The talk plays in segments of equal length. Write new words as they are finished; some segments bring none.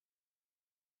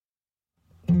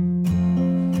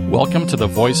Welcome to the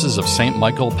Voices of St.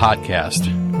 Michael podcast,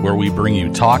 where we bring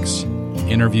you talks,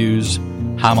 interviews,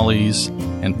 homilies,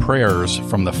 and prayers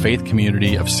from the faith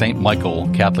community of St. Michael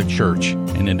Catholic Church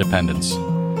in Independence.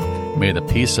 May the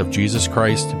peace of Jesus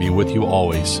Christ be with you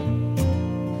always.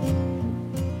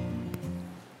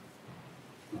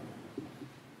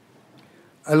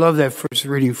 I love that first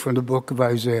reading from the book of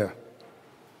Isaiah.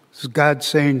 This is God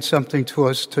saying something to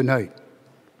us tonight.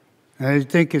 And I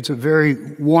think it's a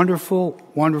very wonderful,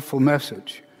 wonderful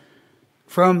message.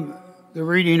 From the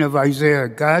reading of Isaiah,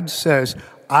 God says,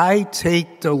 I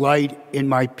take delight in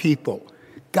my people.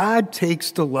 God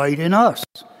takes delight in us.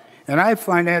 And I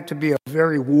find that to be a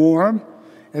very warm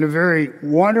and a very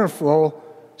wonderful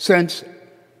sense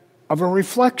of a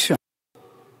reflection.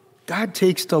 God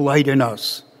takes delight in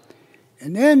us.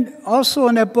 And then also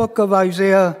in that book of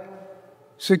Isaiah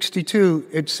 62,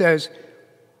 it says,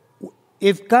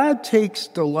 if God takes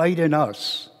delight in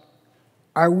us,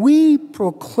 are we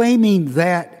proclaiming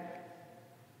that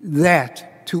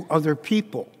to other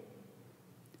people?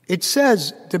 It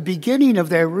says, the beginning of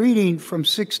that reading from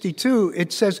 62,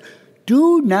 it says,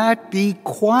 do not be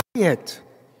quiet,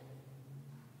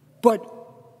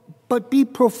 but be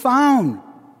profound.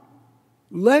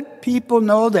 Let people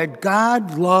know that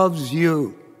God loves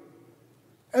you.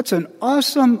 That's an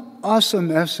awesome, awesome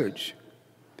message.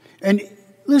 And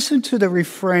listen to the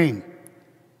refrain.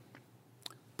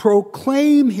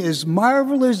 Proclaim his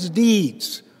marvelous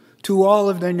deeds to all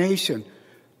of the nation.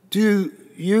 Do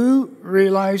you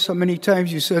realize how many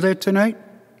times you said that tonight?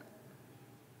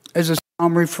 As a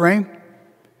psalm refrain?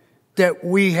 That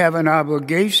we have an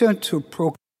obligation to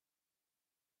proclaim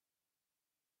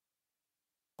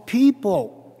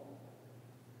people.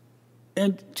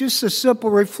 And just a simple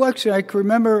reflection, I can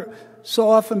remember so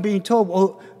often being told,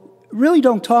 well, really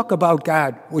don't talk about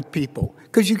God with people,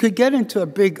 because you could get into a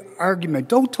big argument.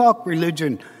 Don't talk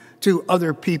religion to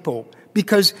other people,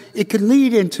 because it could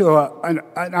lead into an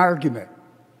argument.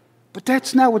 But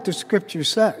that's not what the Scripture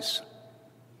says.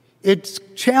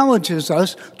 It challenges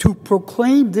us to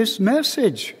proclaim this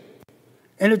message.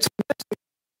 And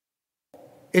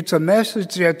it's a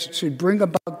message that should bring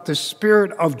about the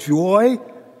spirit of joy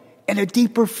and a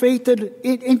deeper faith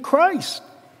in Christ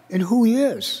and who He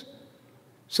is.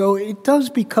 So it does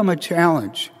become a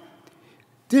challenge.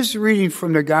 This reading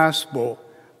from the gospel,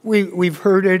 we've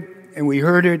heard it, and we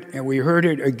heard it, and we heard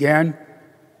it again.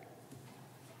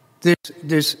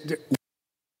 This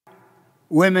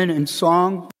women in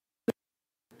song,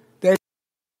 that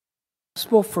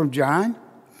gospel from John.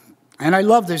 And I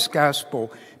love this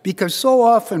gospel because so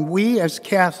often we as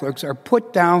Catholics are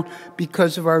put down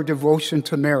because of our devotion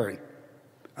to Mary.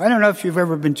 I don't know if you've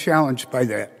ever been challenged by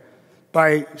that,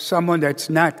 by someone that's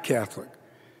not Catholic.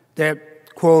 That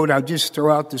quote, I'll just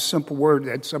throw out the simple word,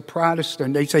 that's a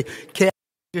Protestant. They say,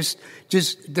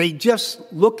 they just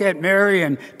look at Mary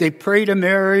and they pray to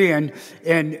Mary and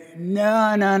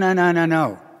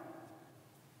no.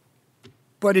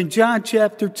 But in John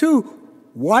chapter 2,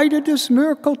 why did this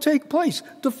miracle take place?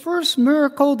 The first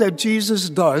miracle that Jesus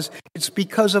does, it's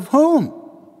because of whom?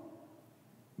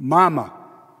 Mama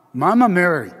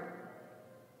Mary.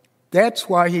 That's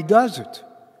why He does it.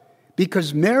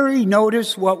 Because Mary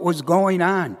noticed what was going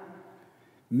on.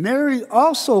 Mary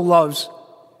also loves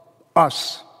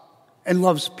us and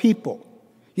loves people.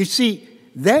 You see,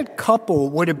 that couple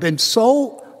would have been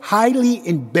so highly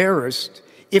embarrassed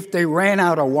if they ran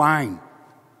out of wine.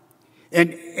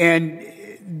 And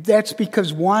that's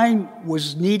because wine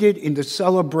was needed in the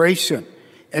celebration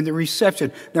and the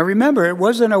reception. Now remember, it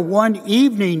wasn't a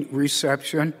one-evening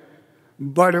reception,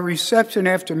 but a reception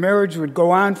after marriage would go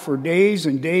on for days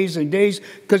and days and days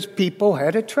because people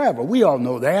had to travel. We all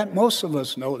know that. Most of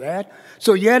us know that.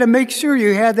 So you had to make sure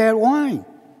you had that wine.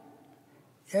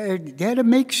 You had to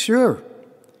make sure.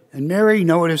 And Mary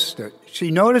noticed it.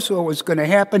 She noticed what was going to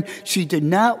happen. She did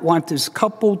not want this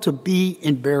couple to be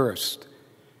embarrassed.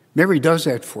 Mary does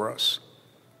that for us.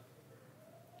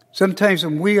 Sometimes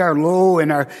when we are low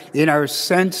in our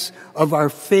sense of our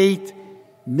faith,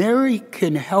 Mary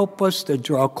can help us to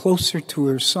draw closer to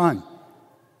her Son.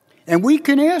 And we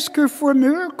can ask her for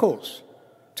miracles,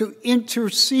 to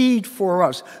intercede for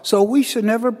us. So we should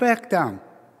never back down.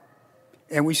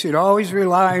 And we should always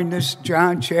rely on this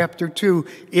John chapter 2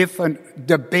 if a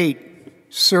debate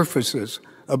surfaces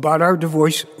about our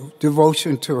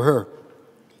devotion to her.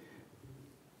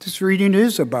 This reading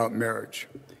is about marriage.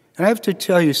 And I have to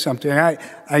tell you something.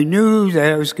 I knew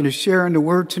that I was going to share in the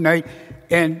Word tonight,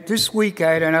 and this week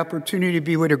I had an opportunity to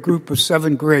be with a group of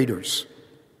 7th graders.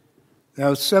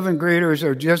 Now, 7th graders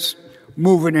are just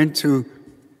moving into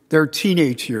their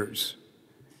teenage years,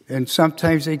 and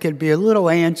sometimes they can be a little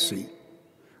antsy.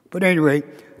 But anyway,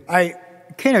 I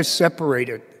kind of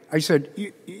separated. I said,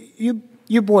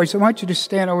 you boys, I want you to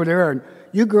stand over there, and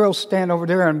you girls stand over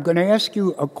there, and I'm going to ask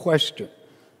you a question.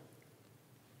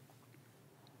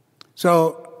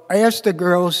 So I asked the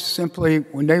girls simply,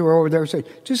 when they were over there, I said,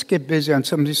 just get busy on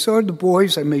something. So the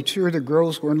boys, I made sure the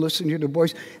girls weren't listening to the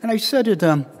boys. And I said to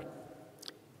them,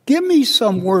 give me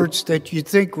some words that you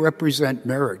think represent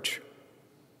marriage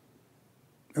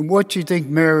and what you think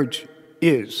marriage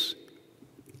is.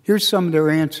 Here's some of their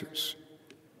answers.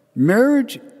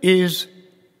 Marriage is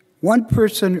one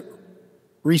person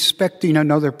respecting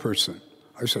another person.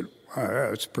 I said,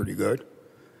 that's pretty good.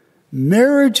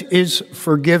 Marriage is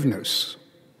forgiveness.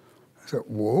 I said,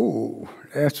 whoa,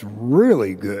 that's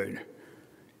really good.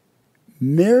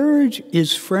 Marriage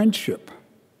is friendship.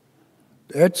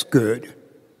 That's good.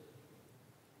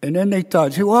 And then they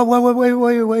thought,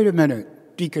 wait a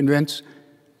minute, Deacon Vince.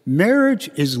 Marriage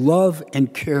is love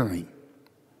and caring.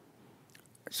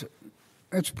 I said,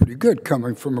 that's pretty good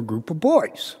coming from a group of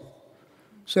boys.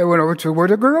 So I went over to where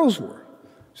the girls were.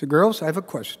 I said, girls, I have a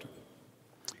question.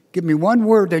 Give me one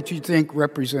word that you think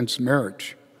represents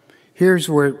marriage. Here's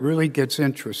where it really gets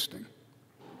interesting.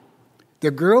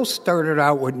 The girls started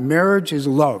out with marriage is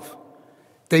love.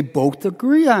 They both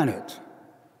agree on it.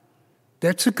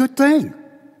 That's a good thing.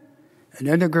 And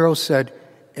then the girls said,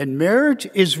 and marriage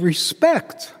is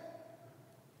respect.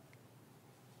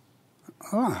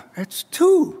 That's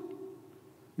two.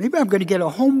 Maybe I'm going to get a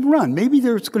home run. Maybe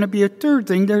there's going to be a third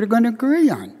thing they're going to agree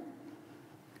on.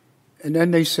 And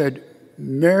then they said,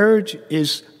 marriage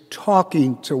is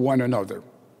talking to one another.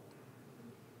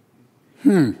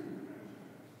 Found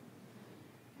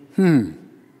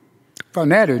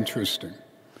that interesting.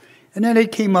 And then they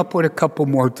came up with a couple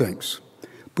more things.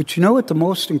 But you know what the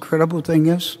most incredible thing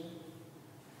is?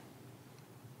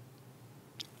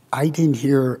 I didn't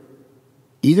hear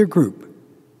either group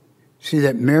see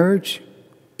that marriage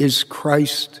is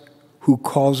Christ who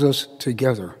calls us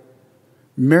together.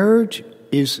 Marriage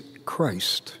is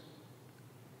Christ.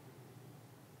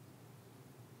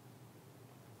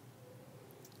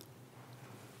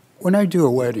 When I do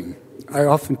a wedding, I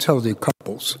often tell the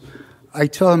couples, I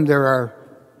tell them there are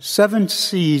 7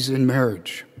 C's in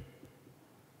marriage.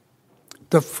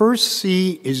 The first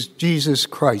C is Jesus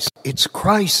Christ. It's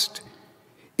Christ.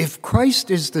 If Christ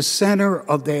is the center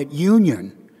of that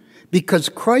union, because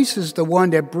Christ is the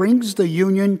one that brings the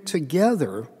union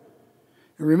together,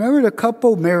 remember the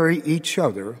couple marry each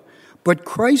other, but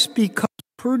Christ becomes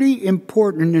pretty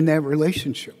important in that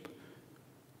relationship.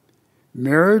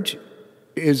 Marriage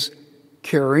is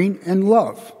caring and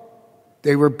love.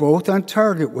 They were both on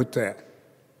target with that.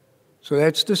 So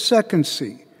that's the second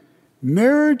C.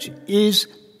 Marriage is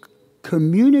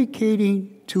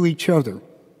communicating to each other.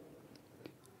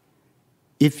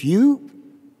 If you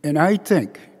and I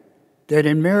think that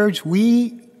in marriage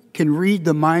we can read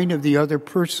the mind of the other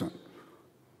person,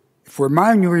 if we're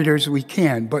mind readers, we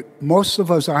can, but most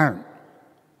of us aren't.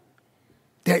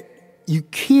 That you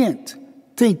can't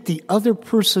think the other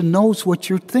person knows what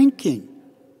you're thinking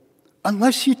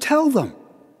unless you tell them.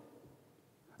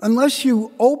 Unless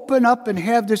you open up and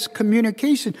have this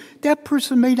communication, that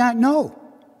person may not know.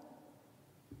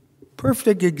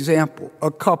 Perfect example, a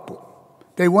couple.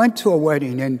 They went to a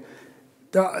wedding and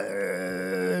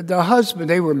the husband,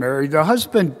 they were married, the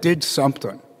husband did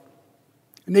something.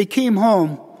 And they came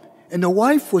home and the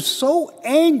wife was so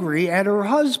angry at her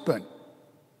husband.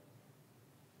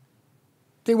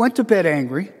 They went to bed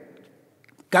angry,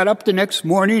 got up the next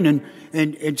morning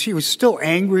and she was still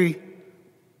angry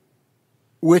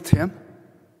with him.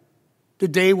 The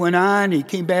day went on, he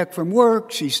came back from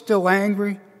work, she's still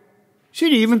angry. She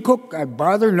didn't even cook. I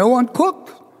bothered, no one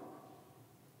cooked.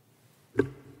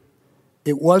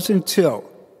 It wasn't until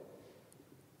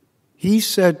he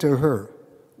said to her,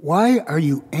 why are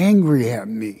you angry at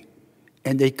me?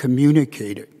 And they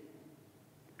communicated.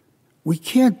 We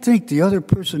can't think the other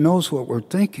person knows what we're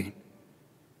thinking.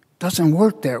 Doesn't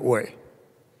work that way.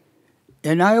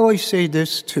 And I always say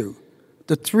this too.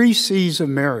 The 3 C's of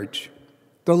marriage,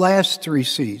 the last 3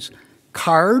 C's,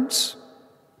 cards,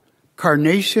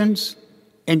 carnations,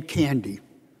 and candy.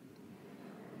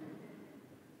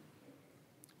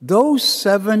 Those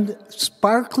 7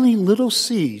 sparkly little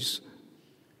C's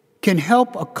can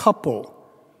help a couple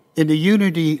in the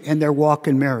unity in their walk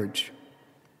in marriage.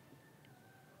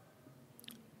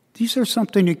 These are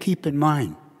something to keep in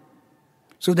mind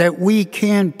so that we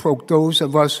can, those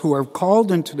of us who are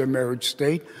called into the marriage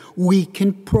state, we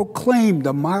can proclaim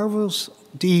the marvelous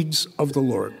deeds of the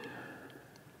Lord.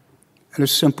 And a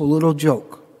simple little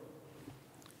joke.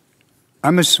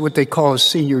 I'm what they call a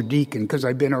senior deacon because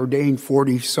I've been ordained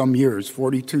 40-some years,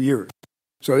 42 years.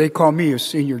 So they call me a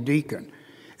senior deacon.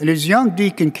 And his young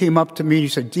deacon came up to me and he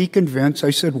said, Deacon Vince,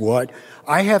 I said, what?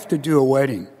 I have to do a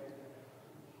wedding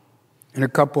in a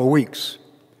couple of weeks.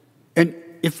 And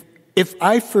if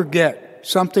I forget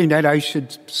something that I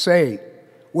should say,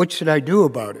 what should I do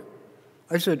about it?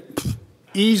 I said,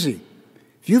 easy.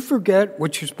 If you forget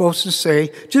what you're supposed to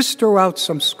say, just throw out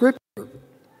some scripture.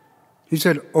 He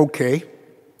said, okay.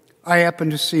 I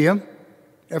happened to see him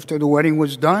after the wedding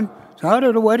was done. So how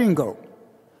did the wedding go?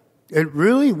 It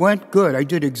really went good. I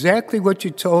did exactly what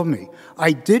you told me.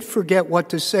 I did forget what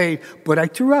to say, but I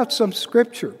threw out some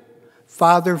scripture.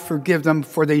 Father, forgive them,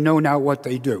 for they know not what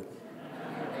they do.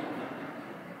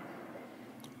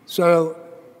 So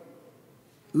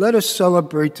let us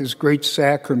celebrate this great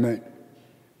sacrament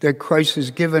that Christ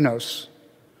has given us,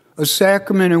 a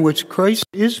sacrament in which Christ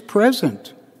is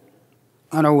present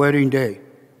on our wedding day,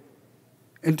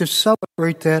 and to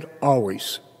celebrate that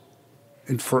always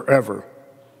and forever.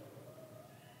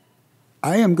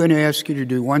 I am going to ask you to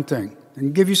do one thing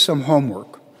and give you some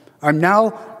homework. I'm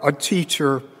now a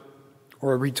teacher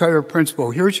or a retired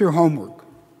principal. Here's your homework.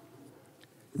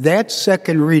 That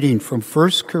second reading from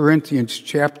 1 Corinthians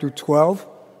chapter 12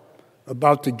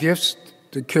 about the gifts,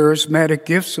 the charismatic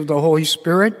gifts of the Holy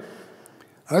Spirit,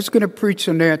 I was going to preach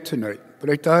on that tonight, but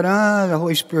I thought, the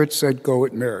Holy Spirit said go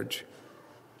with marriage.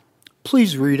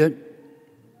 Please read it.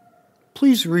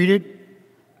 Please read it.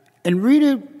 And read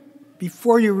it.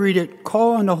 Before you read it,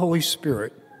 call on the Holy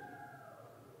Spirit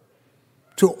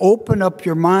to open up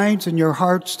your minds and your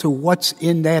hearts to what's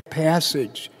in that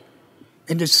passage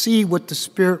and to see what the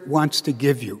Spirit wants to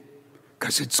give you,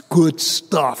 because it's good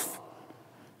stuff.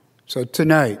 So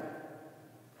tonight,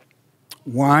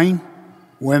 wine,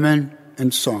 women,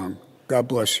 and song. God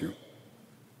bless you.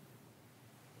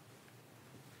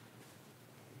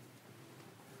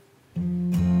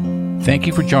 Thank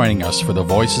you for joining us for the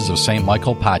Voices of St.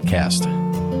 Michael podcast.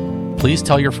 Please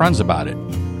tell your friends about it.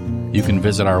 You can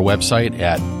visit our website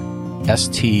at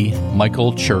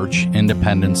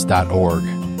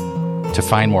stmichaelchurchindependence.org to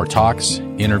find more talks,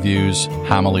 interviews,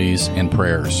 homilies, and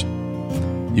prayers.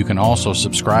 You can also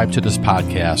subscribe to this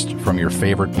podcast from your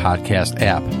favorite podcast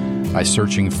app by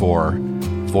searching for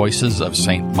Voices of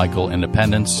St. Michael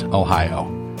Independence, Ohio.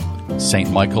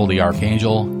 St. Michael the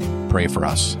Archangel, pray for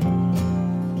us.